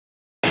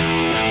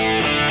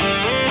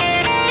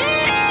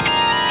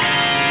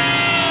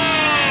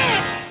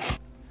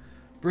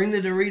Bring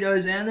the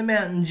Doritos and the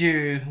Mountain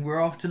Dew. We're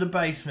off to the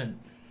basement.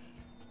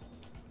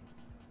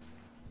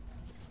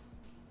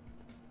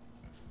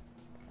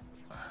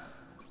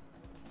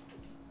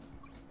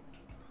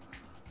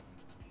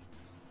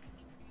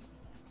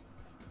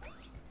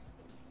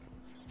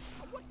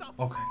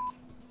 Okay.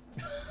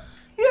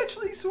 He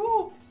actually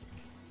swore.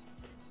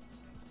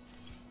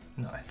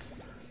 Nice.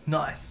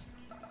 Nice.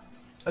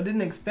 I didn't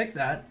expect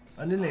that.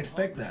 I didn't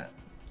expect that.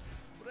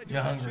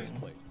 You're hungry.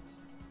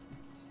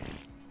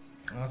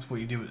 That's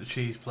what you do with the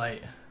cheese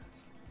plate.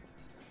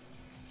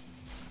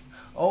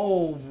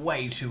 Oh,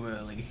 way too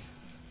early.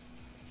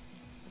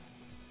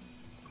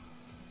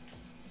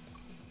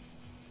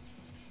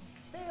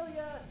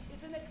 Failure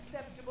is an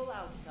acceptable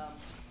outcome.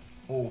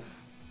 Oh.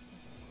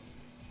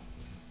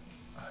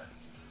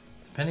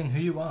 Depending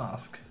who you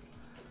ask.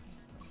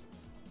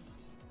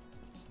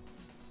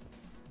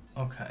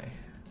 Okay.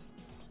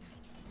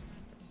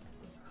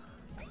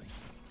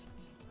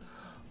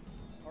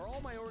 Are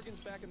all my organs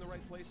back in the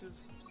right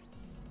places?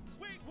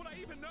 Wait, would I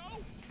even know?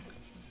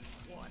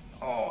 What?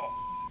 Oh.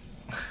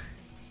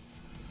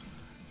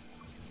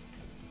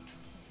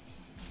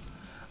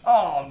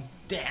 Oh,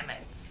 damn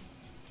it.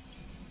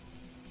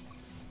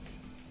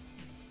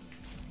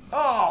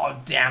 Oh,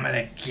 damn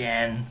it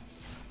again.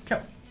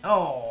 Come.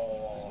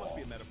 Oh. This must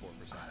be a metaphor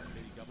for something.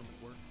 Maybe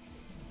government work.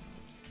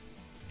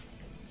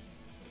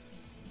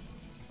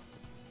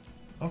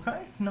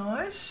 Okay,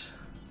 nice.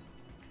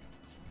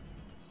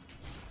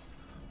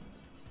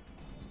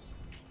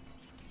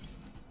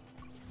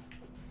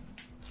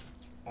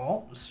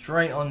 Oh,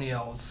 straight on the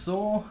old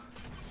saw.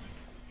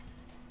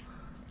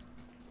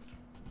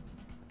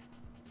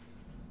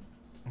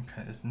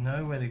 Okay, there's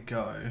nowhere to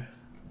go.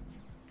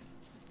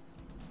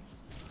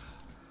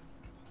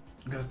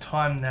 I've got to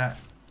time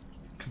that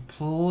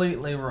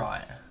completely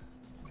right.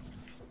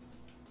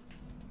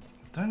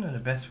 Don't know the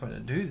best way to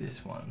do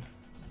this one.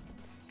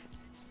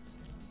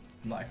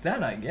 Like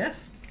that, I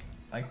guess.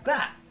 Like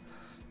that.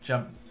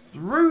 Jump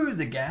through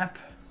the gap.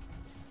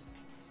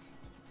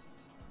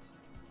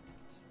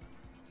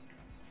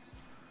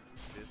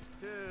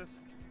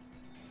 Disc.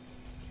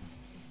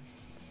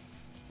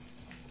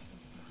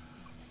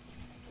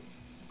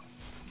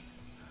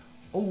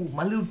 Oh,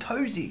 my little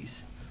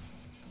toesies.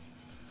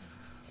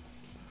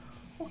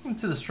 Welcome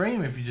to the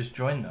stream if you just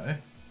joined though.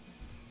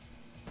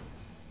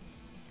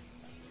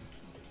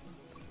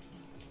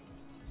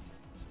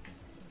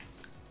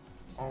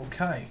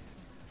 Okay.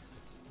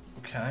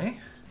 Okay.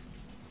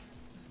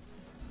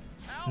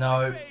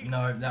 No,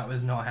 no, that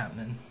was not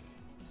happening.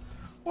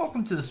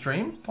 Welcome to the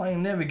stream,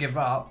 playing Never Give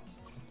Up.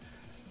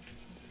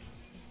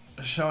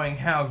 Showing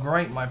how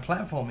great my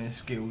platforming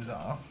skills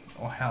are.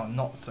 Or how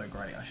not so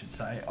great, I should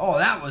say. Oh,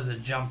 that was a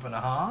jump and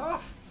a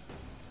half.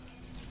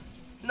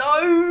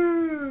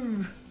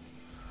 No!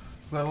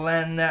 Gotta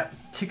land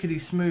that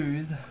tickety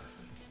smooth.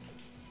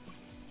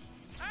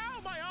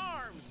 Ow, my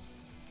arms!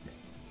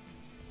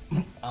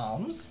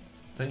 Arms?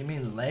 Don't you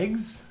mean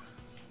legs?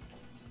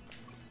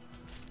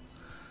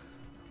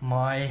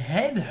 My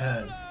head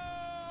hurts.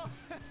 No!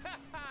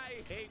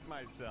 I hate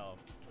myself.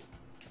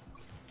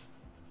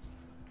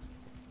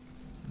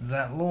 Does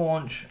that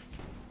launch?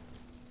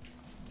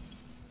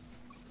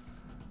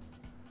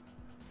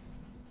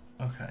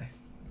 Okay.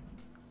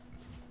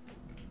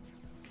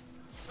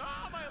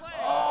 Oh, my legs!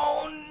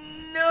 Oh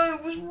no,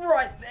 it was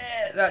right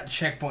there. That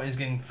checkpoint is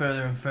getting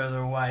further and further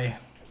away.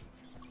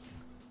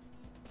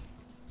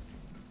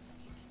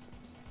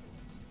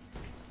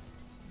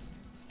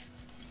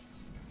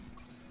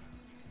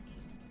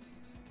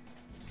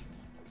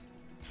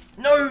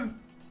 No!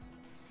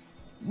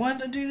 Why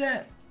did I do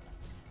that?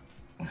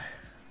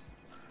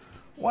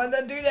 Why did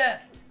I do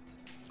that?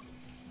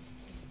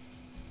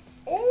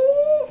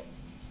 Oh!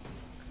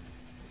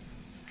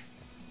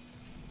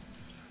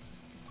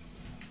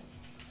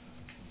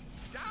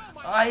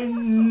 I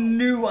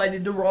knew I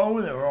did the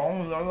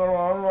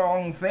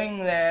wrong thing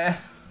there.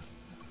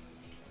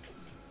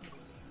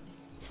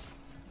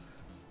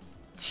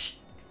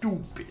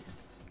 Stupid.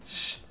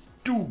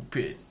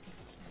 Stupid.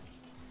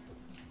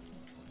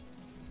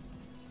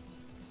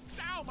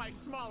 Ow, my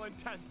small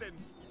intestine!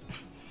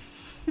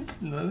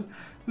 No,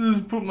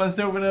 just put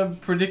myself in a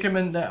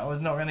predicament that I was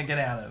not going to get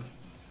out of.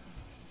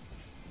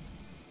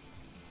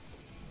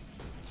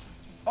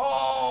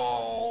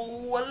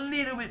 Oh, a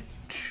little bit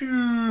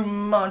too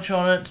much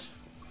on it.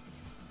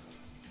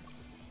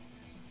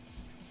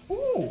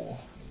 Ooh,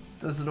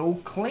 does it all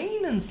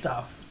clean and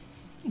stuff.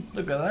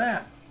 Look at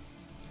that.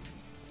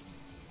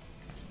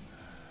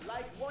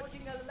 Like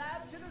watching a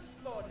lamb to the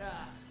slaughter.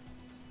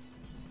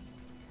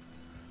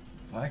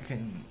 If I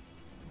can...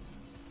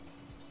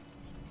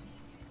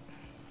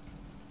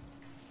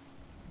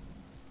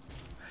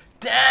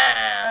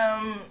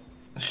 Damn!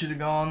 Should have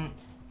gone.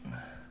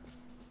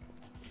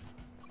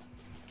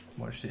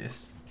 Watch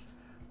this.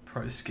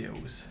 Pro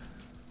skills.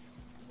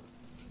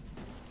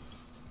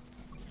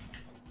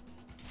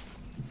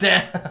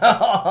 Damn!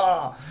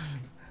 I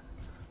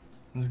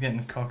was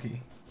getting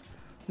cocky.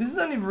 This is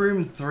only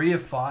room 3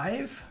 of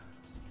 5.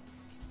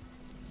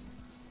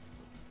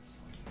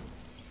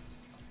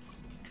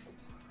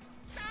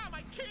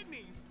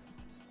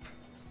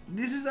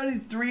 This is only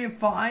 3 of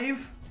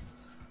 5?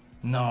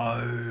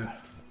 No.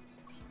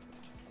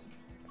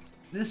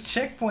 This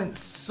checkpoint's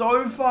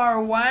so far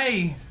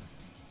away.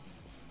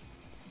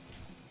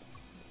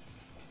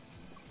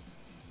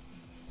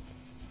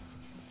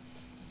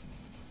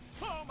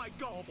 Oh, my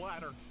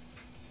gallbladder.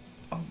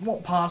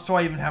 What parts do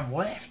I even have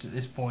left at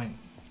this point?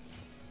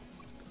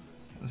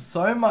 There's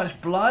so much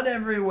blood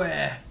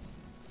everywhere.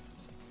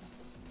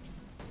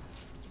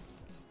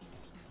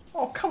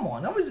 Oh, come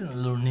on. That wasn't a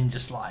little ninja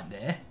slide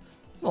there.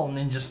 Little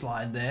ninja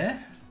slide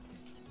there.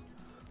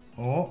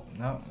 Oh,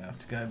 no. We have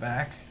to go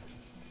back.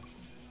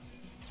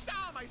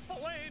 Ah, my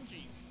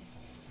phalanges.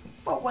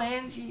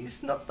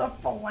 Phalanges, not the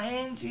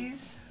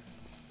phalanges.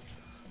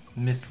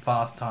 Missed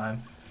fast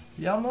time.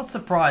 Yeah, I'm not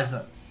surprised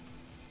that...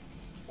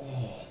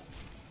 Oh.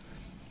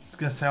 I was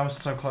going to say I was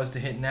so close to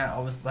hitting that. I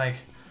was like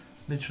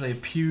literally a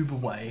pube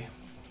away.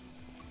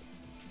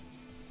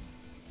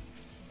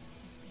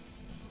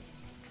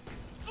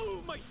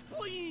 Oh, my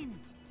spleen.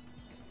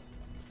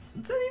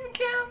 Does that even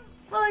count?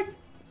 Like...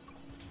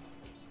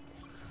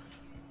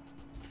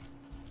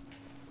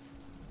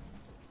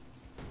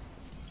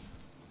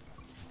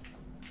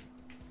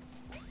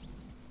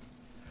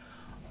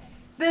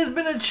 There's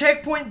been a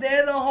checkpoint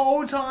there the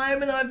whole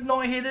time and I've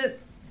not hit it.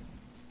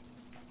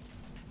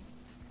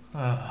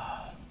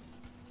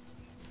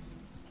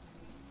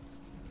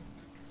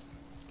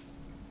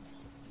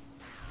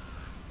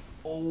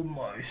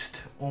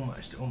 Almost.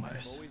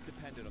 Always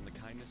depended on the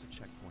kindness of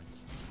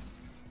checkpoints.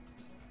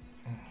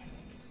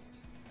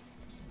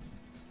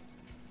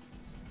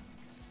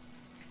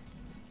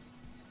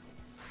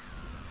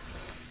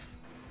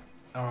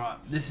 Alright,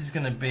 this is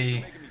gonna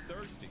be Making me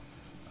thirsty.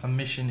 a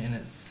mission in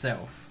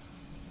itself.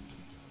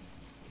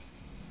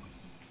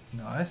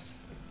 Nice.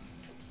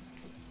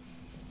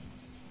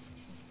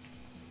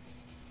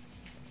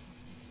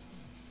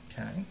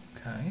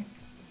 Okay.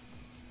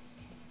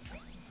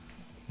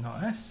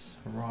 Nice.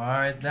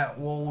 Ride that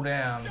wall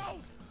down. No!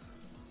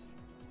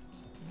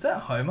 Is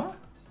that Homer?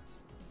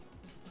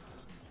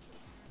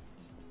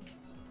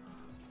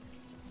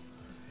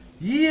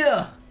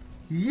 Yeah!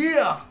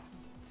 Yeah!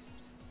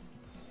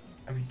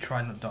 Have you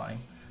tried not dying?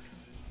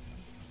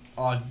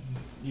 Oh,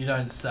 you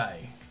don't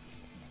say.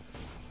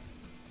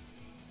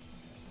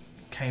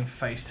 Came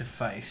face to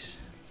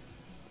face.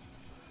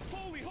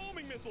 Holy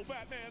homing missile,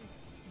 Batman!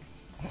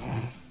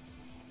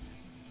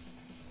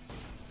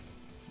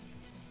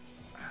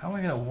 How am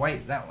I gonna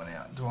wait that one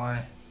out? Do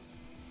I?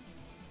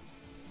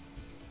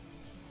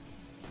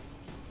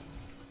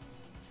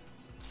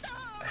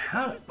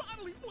 How? Just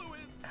bodily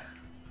fluids!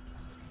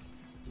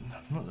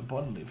 Not the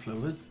bodily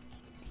fluids.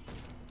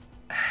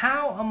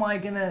 How am I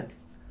gonna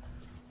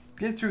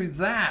get through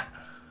that?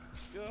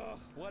 Ugh,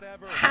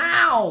 whatever.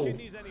 How?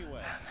 Kidneys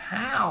anyway.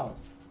 How?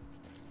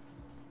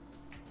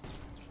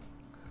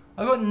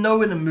 I got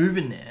nowhere to move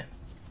in there.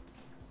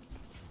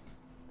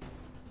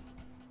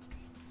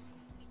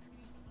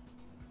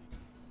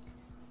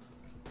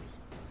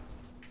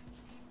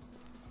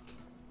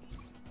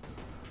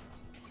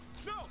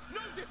 No,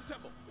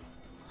 disassemble.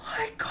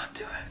 I got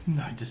to it.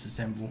 No,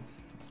 disassemble.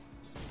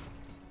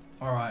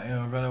 Alright,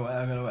 I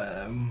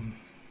gotta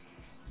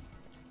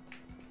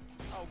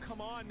Oh,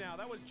 come on now.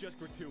 That was just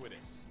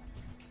gratuitous.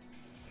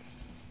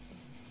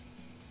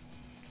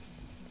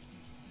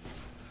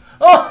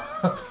 Oh!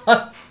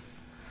 Oh,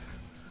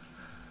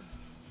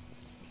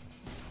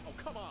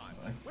 come on.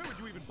 Where would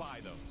you even buy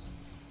those?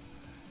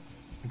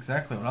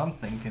 Exactly what I'm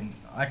thinking.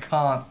 I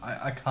can't.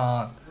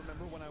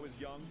 Remember when I was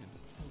young and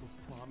full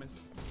of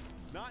promise?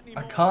 Not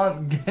anymore. I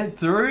can't get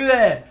through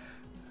there.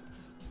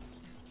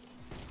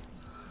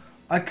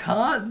 I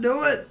can't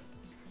do it.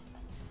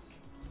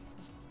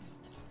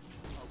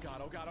 Oh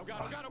god, oh god, oh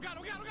god, oh god, oh god,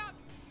 oh god, oh god!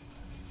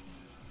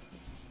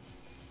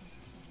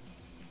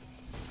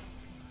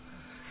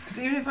 Because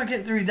even if I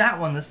get through that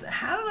one,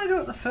 how did I do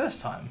it the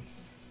first time?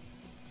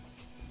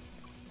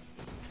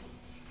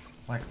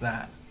 Like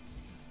that.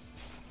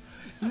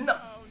 No.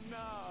 Oh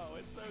no,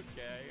 it's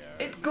okay.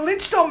 It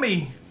glitched on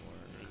me.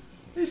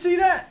 You see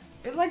that?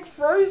 It like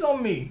froze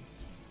on me.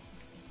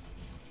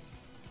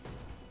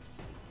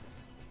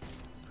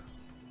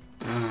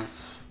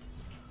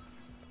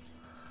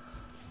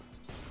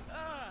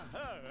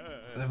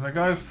 If I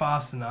go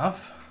fast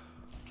enough,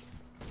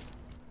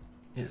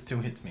 it still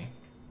hits me.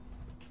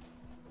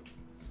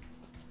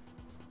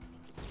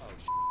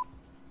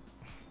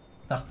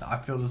 Oh, I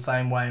feel the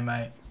same way,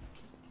 mate.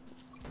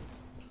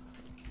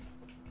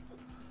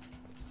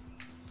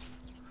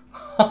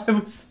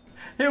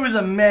 It was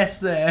a mess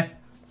there.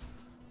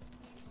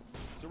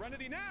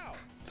 Serenity now.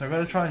 So I've got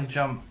to try and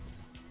jump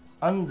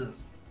under.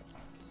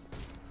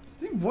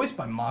 Is he voiced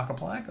by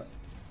Markiplier?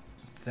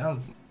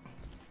 Sounds.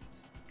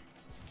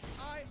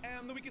 I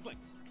am the weakest link.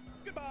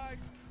 Goodbye.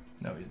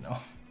 No, he's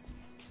not.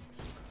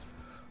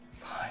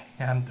 I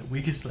am the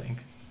weakest link.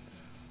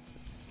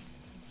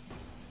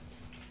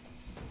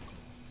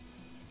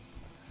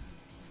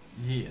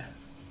 Yeah.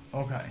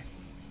 Okay.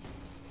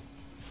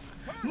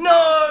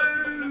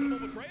 No!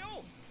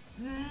 Betrayal?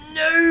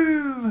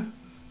 No!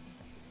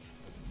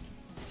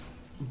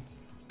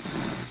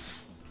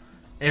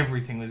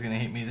 everything was going to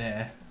hit me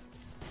there.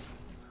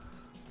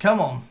 Come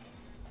on.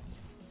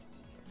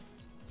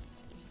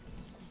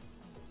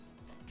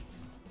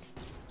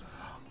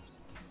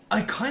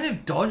 I kind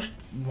of dodged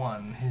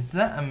one. Is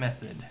that a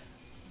method?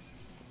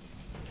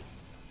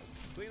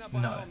 Clean up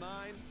on No. aisle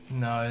 9.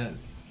 No,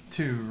 that's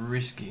too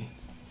risky.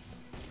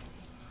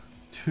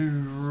 Too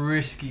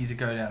risky to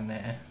go down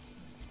there.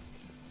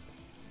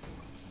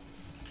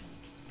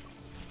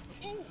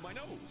 Ooh, my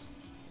nose.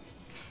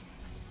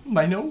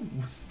 My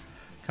nose.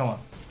 Come on.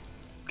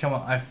 Come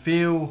on. I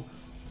feel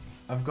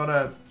I've got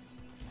to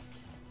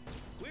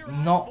Clear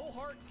eyes, not... full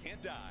heart,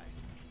 can't die.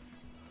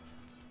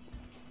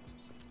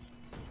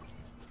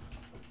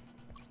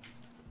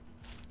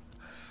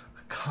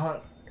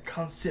 I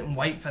can't sit and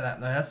wait for that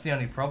though. That's the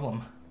only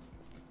problem.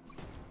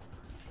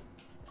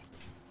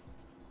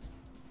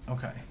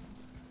 Okay.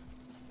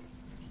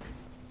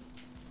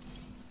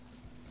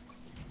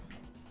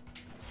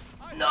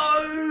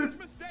 No!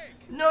 Mistake.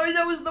 No,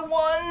 that was the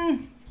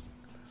one!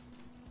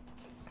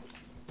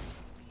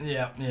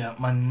 Yeah,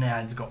 my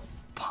nads got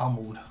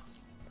pummeled.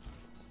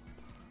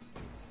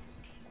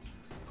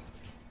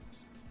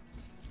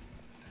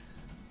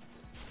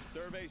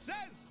 Survey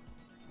says.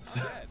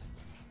 I'm dead.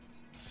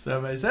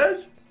 Survey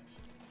says.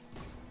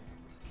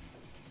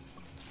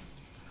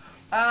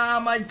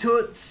 Ah, my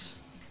toots.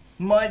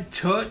 My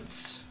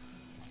toots.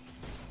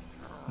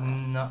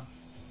 No.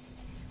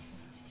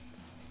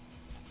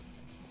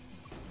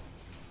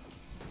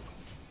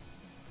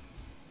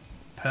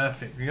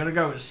 Perfect. We gotta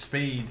go with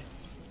speed.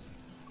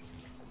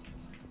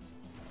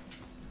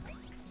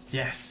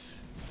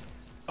 Yes.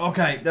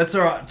 Okay, that's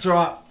alright. It's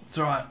alright. It's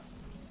alright.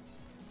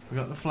 We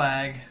got the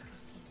flag.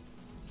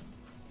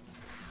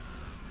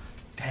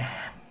 Damn.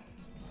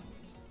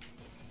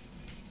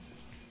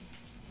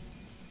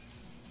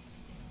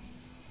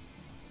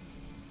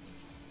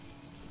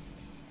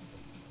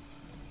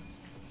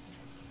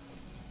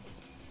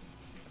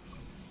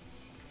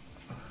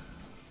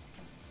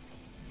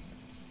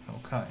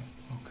 Okay,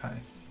 okay.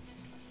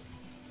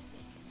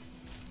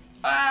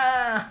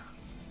 Ah!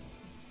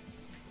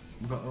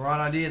 We've got the right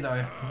idea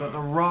though. We've got the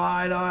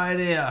right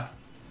idea.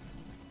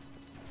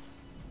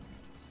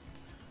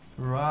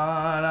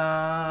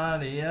 Right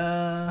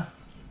idea.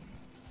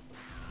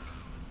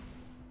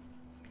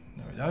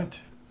 No, we don't.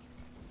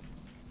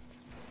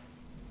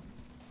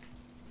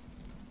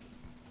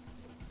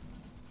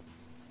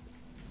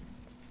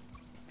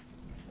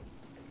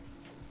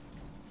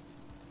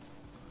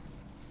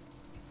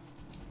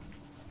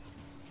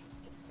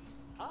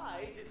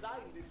 I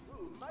designed this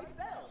room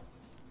myself.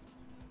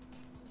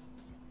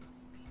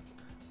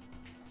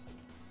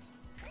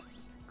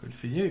 Good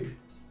for you.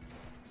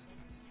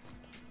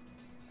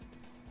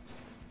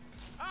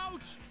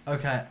 Ouch!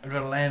 Okay, I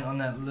gotta land on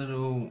that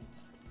little...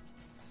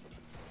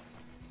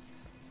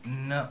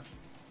 No.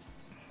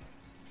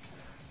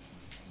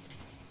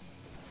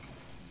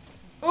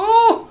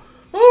 Oh!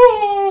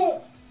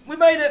 Oh! We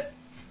made it!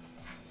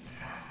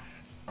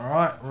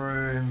 Alright,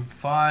 room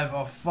 5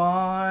 of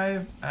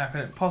 5. How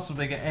could it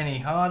possibly get any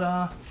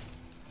harder?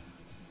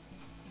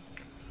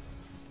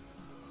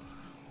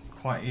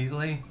 Quite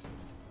easily.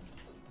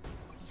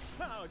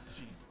 Oh,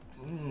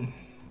 jeez. Mm.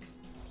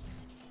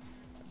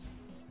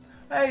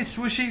 Hey,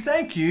 Swishy,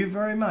 thank you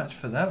very much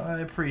for that. I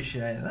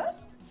appreciate that.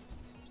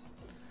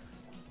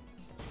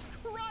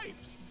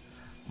 Cripes!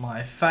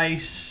 My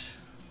face.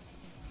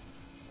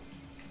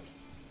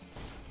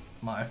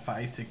 My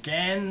face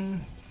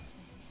again.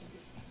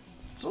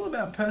 It's all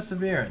about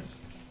perseverance.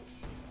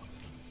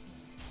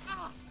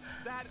 Ah,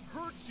 that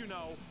hurts, you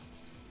know.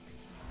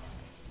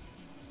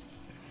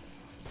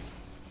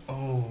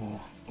 Oh,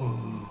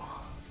 oh.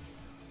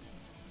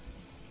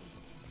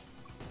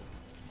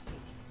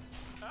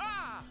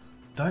 Ah!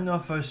 Don't know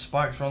if those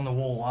spikes were on the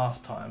wall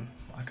last time.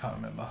 I can't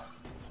remember.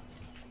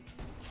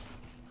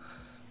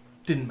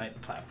 Didn't make the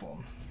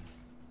platform.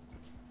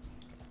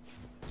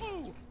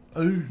 Ooh!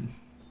 Ooh.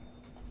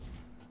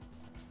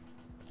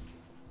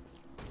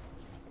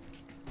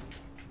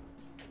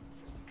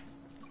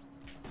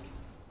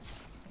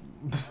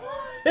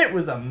 It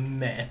was a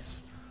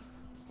mess.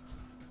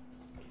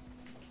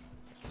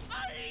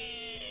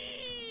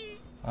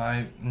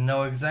 I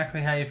know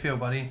exactly how you feel,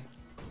 buddy.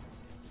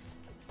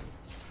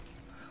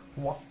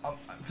 What?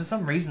 For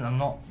some reason, I'm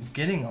not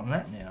getting on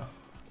that now.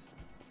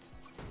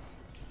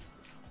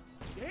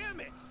 Damn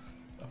it!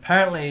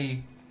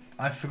 Apparently,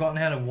 I've forgotten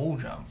how to wall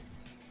jump.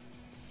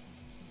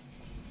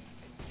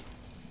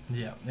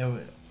 Yeah,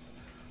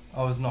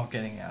 I was not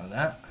getting out of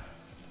that.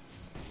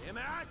 Damn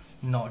it!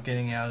 Not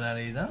getting out of that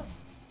either.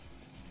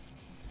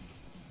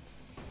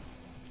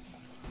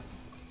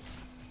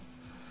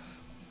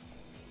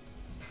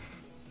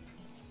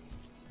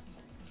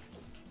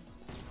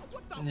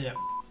 What the? Yeah.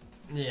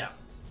 Yeah.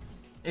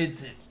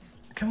 It's it.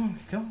 Come on,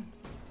 come on.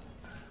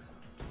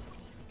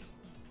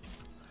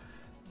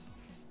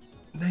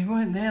 They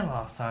weren't there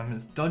last time.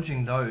 It's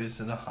dodging those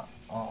that are...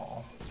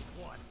 Oh.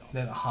 What the?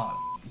 That are hard.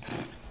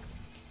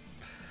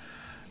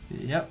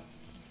 Yep.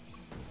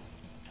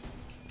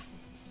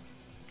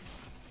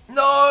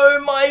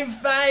 No, my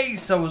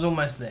face! I was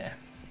almost there.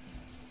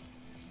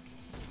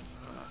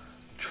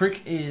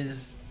 trick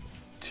is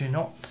to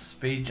not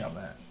speed jump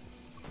that.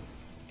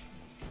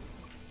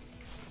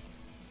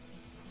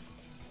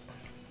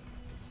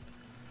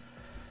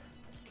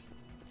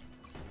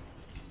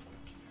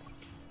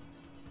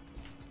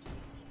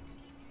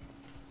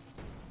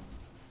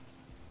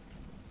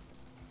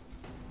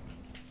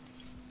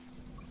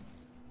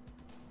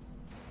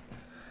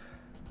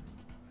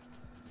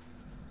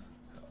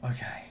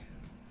 Okay.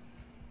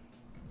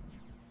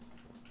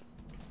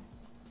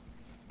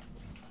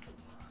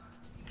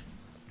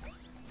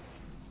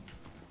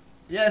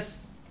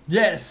 Yes!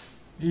 Yes!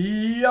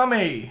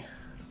 Yummy!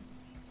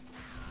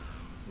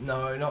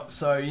 No, not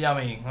so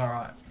yummy.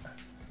 Alright.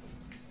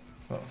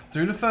 Well,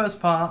 through the first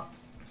part.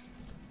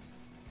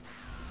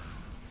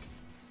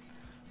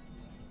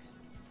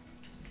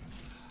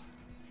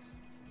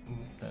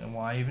 Don't know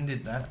why I even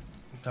did that.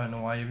 Don't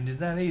know why I even did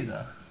that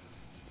either.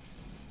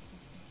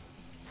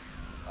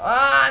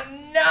 Ah,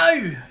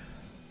 no!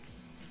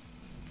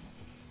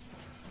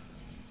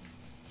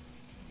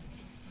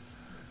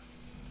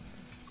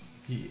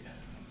 Yeah.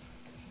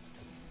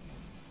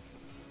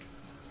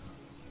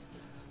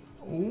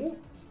 Ooh.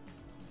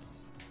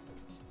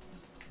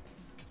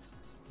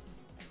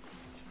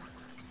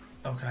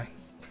 Okay,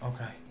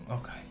 okay,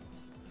 okay.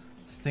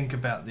 Let's think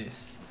about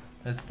this.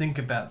 Let's think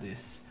about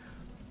this.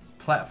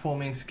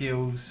 Platforming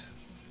skills.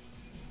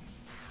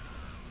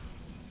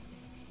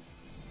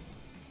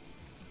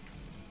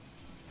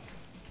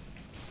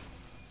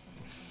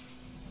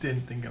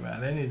 Didn't think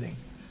about anything.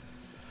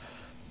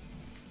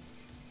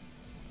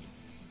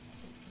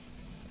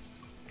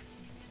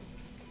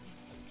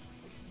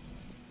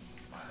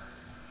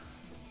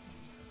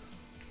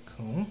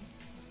 Cool.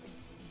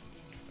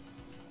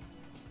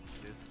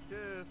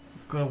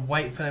 Gotta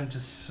wait for them to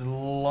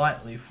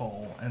slightly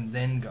fall and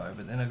then go,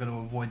 but then I've got to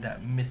avoid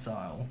that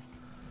missile.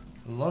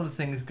 A lot of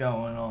things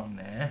going on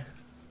there.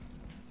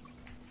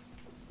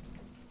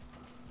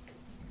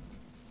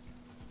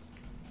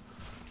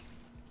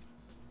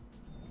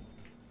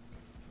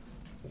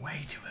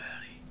 Way too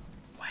early.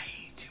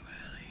 Way too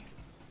early.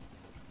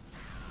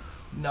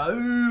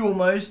 No,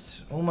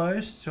 almost.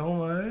 Almost.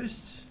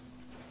 Almost.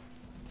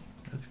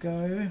 Let's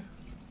go.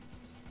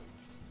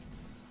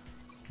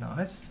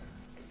 Nice.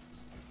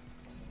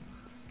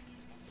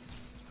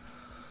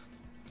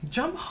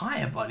 Jump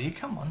higher, buddy.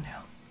 Come on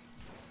now.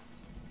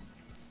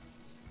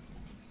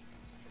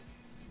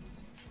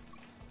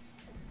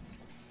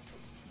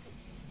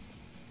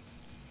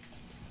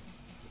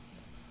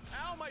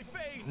 Ow, my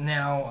face!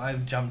 Now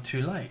I've jumped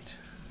too late.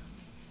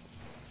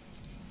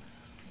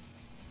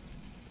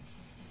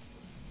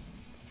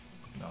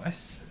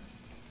 Nice.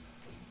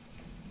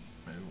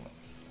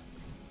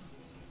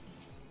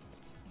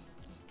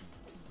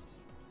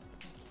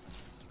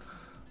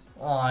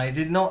 I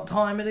did not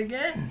time it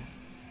again.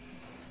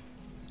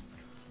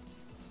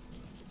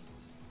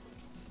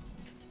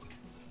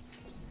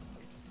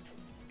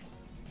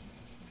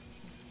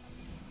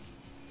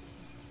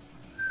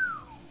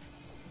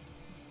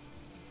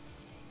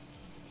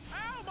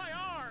 Ow, my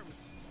arms!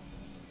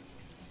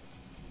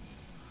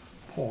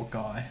 Poor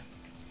guy.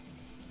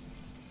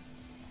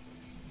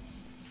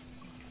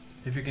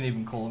 If you can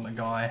even call him a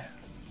guy.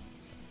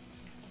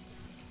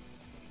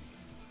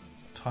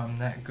 Time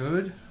that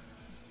good.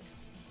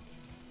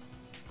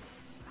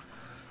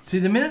 See,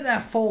 the minute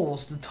that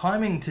falls, the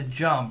timing to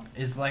jump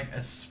is like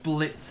a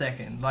split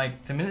second.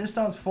 Like, the minute it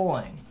starts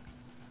falling,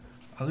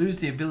 I lose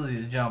the ability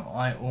to jump.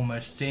 I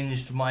almost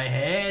singed my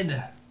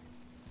head.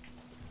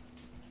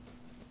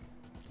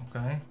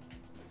 Okay.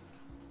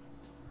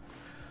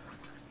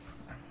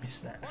 I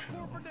missed that.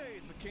 Parkour for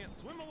days, but can't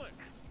swim a lick.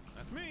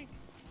 That's me.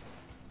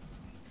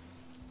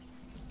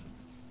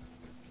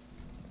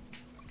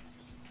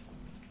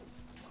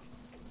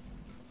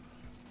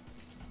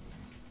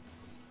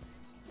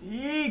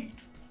 Eek.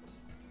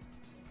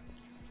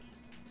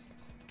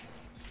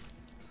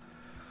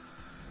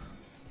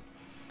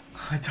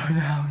 I don't know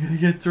how I'm gonna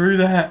get through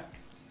that.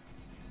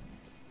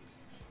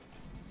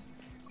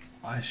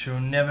 I shall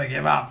never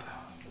give up.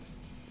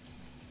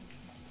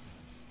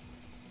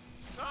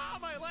 Ah,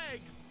 my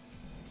legs!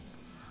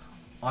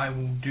 I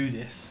will do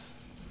this.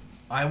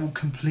 I will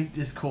complete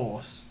this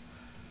course.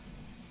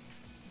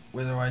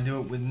 Whether I do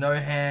it with no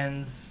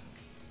hands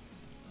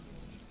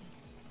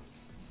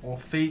or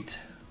feet,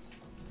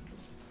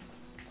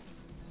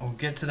 I'll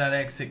get to that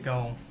exit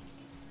goal.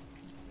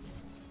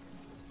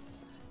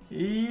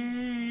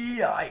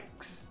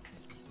 Yikes.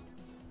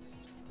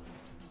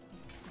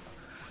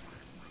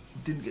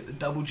 Didn't get the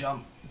double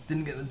jump.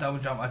 Didn't get the double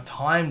jump. I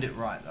timed it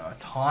right though. I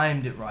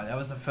timed it right. That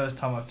was the first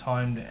time I've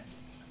timed it.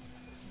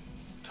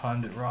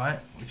 Timed it right,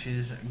 which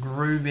is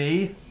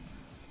groovy.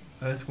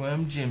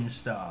 Earthworm Jim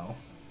style.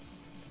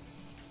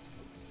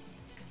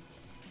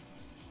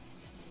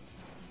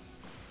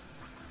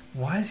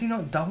 Why is he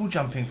not double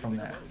jumping from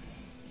that?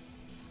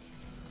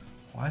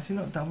 Why is he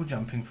not double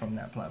jumping from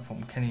that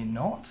platform? Can he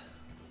not?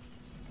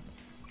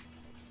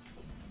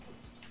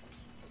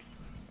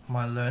 Am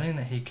I learning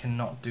that he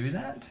cannot do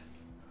that?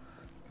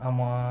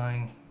 Am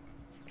I...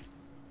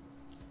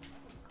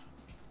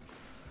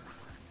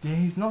 Yeah,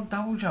 he's not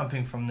double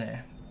jumping from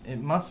there. It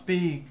must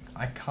be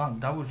I can't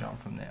double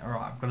jump from there.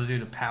 Alright, I've got to do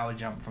the power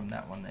jump from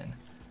that one then.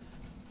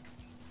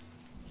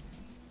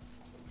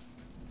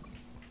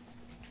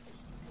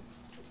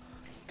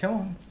 Come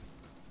on.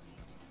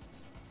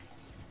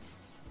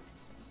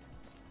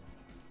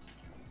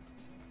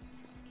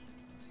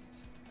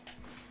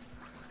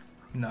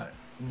 No,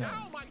 no.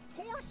 Ow, my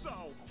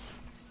torso!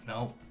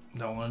 No,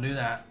 don't want to do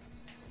that.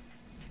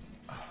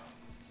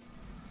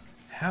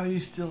 How are you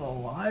still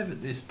alive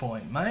at this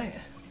point, mate?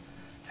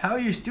 How are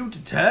you still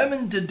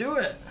determined to do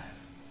it?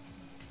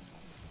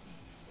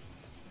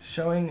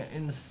 Showing an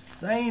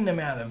insane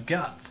amount of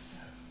guts.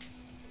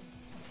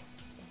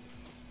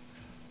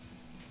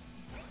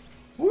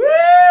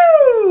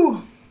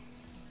 Woo!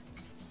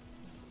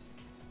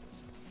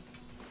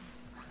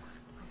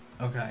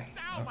 Okay,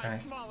 Ow, my okay,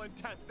 small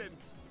intestine!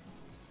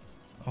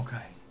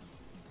 okay.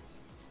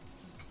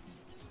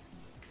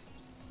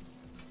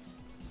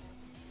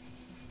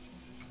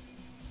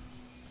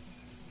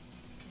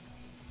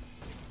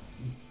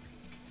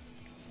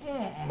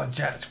 My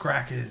Jats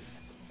crackers.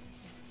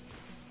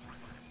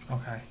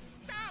 Okay.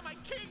 Ah, my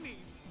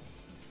kidneys!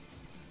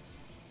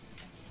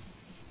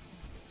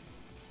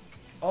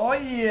 Oh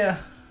yeah.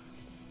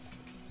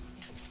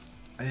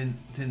 I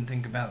didn't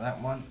think about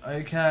that one.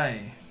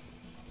 Okay.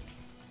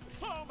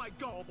 Oh, my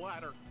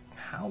gallbladder!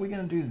 How are we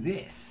gonna do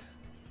this?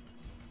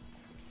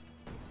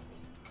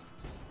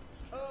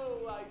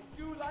 Oh, I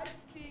do like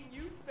seeing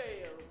you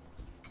fail.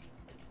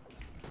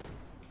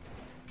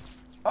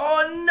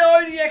 Oh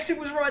no, the exit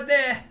was right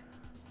there.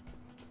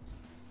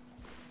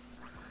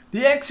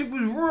 The exit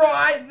was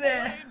right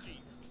there. Phalanges.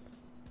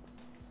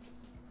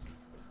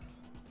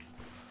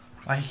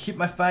 I hit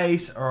my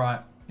face.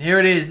 Alright, here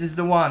it is. This is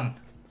the one.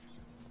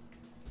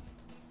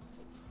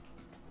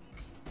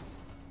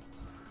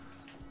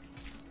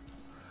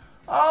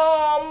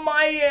 Oh,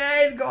 my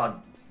head,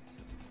 God.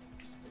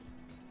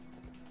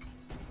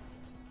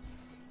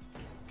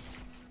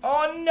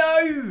 Oh,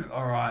 no.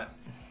 Alright.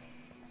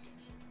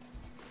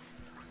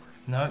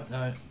 No, no.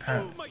 Oh,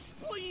 Apparently. my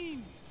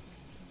spleen!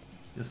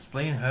 Your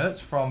spleen hurts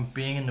from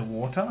being in the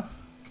water?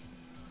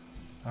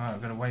 Alright,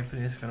 I've got to wait for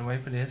this, gotta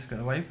wait for this,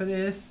 gotta wait for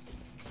this.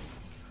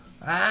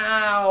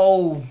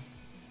 Ow!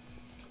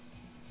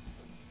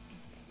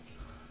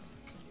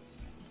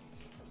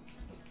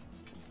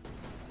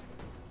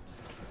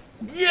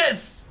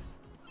 Yes!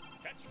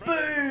 That's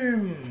right.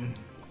 Boom!